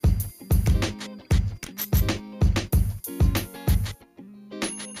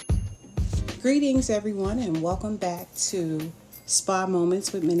Greetings, everyone, and welcome back to Spa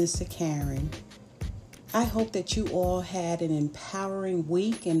Moments with Minister Karen. I hope that you all had an empowering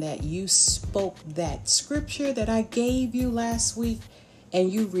week and that you spoke that scripture that I gave you last week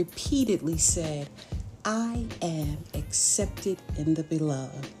and you repeatedly said, I am accepted in the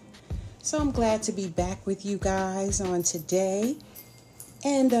beloved. So I'm glad to be back with you guys on today.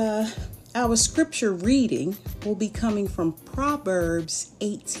 And our scripture reading will be coming from Proverbs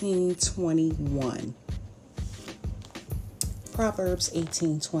 18:21. Proverbs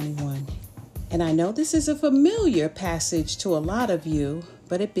 18:21. And I know this is a familiar passage to a lot of you,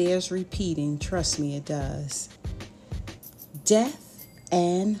 but it bears repeating. Trust me, it does. Death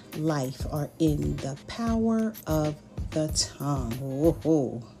and life are in the power of the tongue.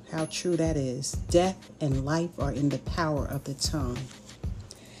 Oh, how true that is. Death and life are in the power of the tongue.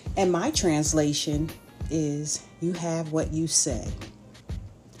 And my translation is, you have what you say.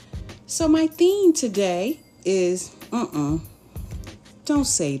 So my theme today is, don't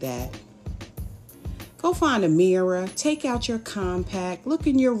say that. Go find a mirror, take out your compact, look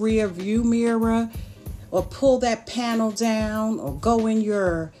in your rear view mirror, or pull that panel down, or go in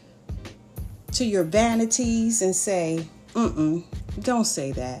to your vanities and say, don't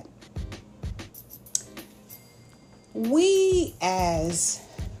say that. We as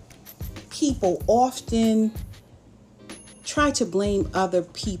people often try to blame other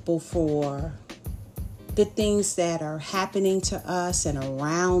people for the things that are happening to us and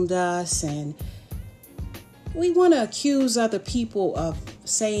around us, and we want to accuse other people of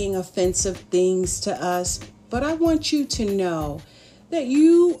saying offensive things to us. But I want you to know that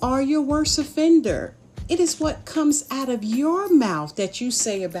you are your worst offender. It is what comes out of your mouth that you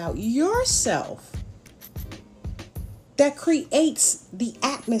say about yourself that creates the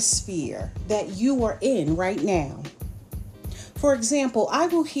atmosphere that you are in right now. For example, I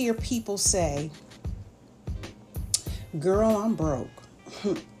will hear people say, girl, I'm broke.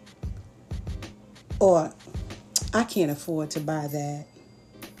 Or I can't afford to buy that.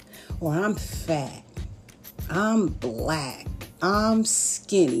 Or I'm fat. I'm black. I'm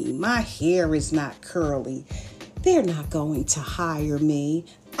skinny. My hair is not curly. They're not going to hire me.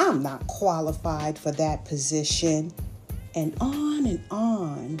 I'm not qualified for that position. And on and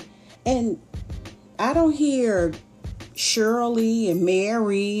on. And I don't hear Shirley and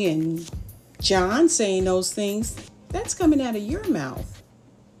Mary and John saying those things. That's coming out of your mouth.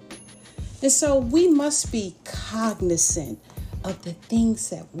 And so we must be cognizant of the things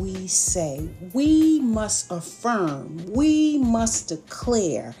that we say. We must affirm. We must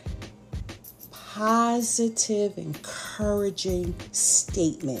declare positive, encouraging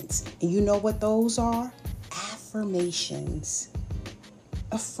statements. And you know what those are? Affirmations.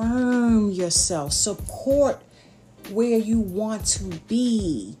 Affirm yourself. Support where you want to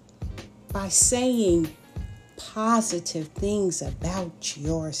be by saying positive things about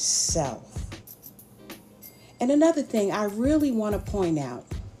yourself. And another thing I really want to point out,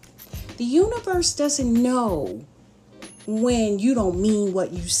 the universe doesn't know when you don't mean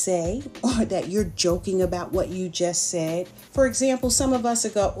what you say or that you're joking about what you just said. For example, some of us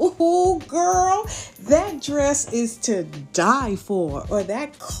will go, oh, girl, that dress is to die for, or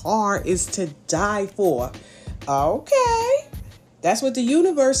that car is to die for. Okay. That's what the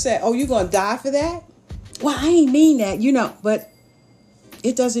universe said. Oh, you're going to die for that? Well, I ain't mean that, but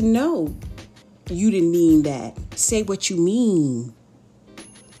it doesn't know you didn't mean that. Say what you mean.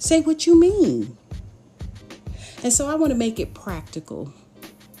 Say what you mean. And so I want to make it practical.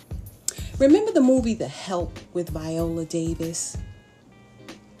 Remember the movie The Help with Viola Davis?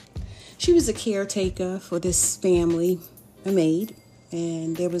 She was a caretaker for this family, a maid,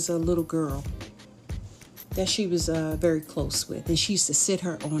 and there was a little girl that she was very close with. And she used to sit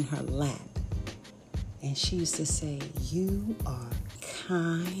her on her lap. And she used to say, you are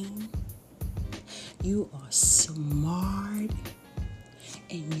kind, you are smart,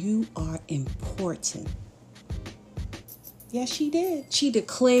 and you are important. Yes, she did. She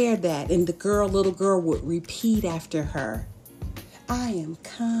declared that, and the little girl would repeat after her. I am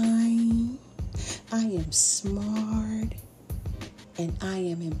kind, I am smart, and I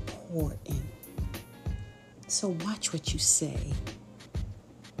am important. So watch what you say.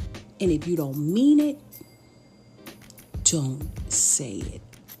 And if you don't mean it, don't say it.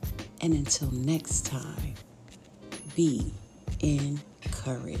 And until next time, be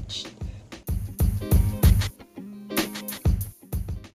encouraged.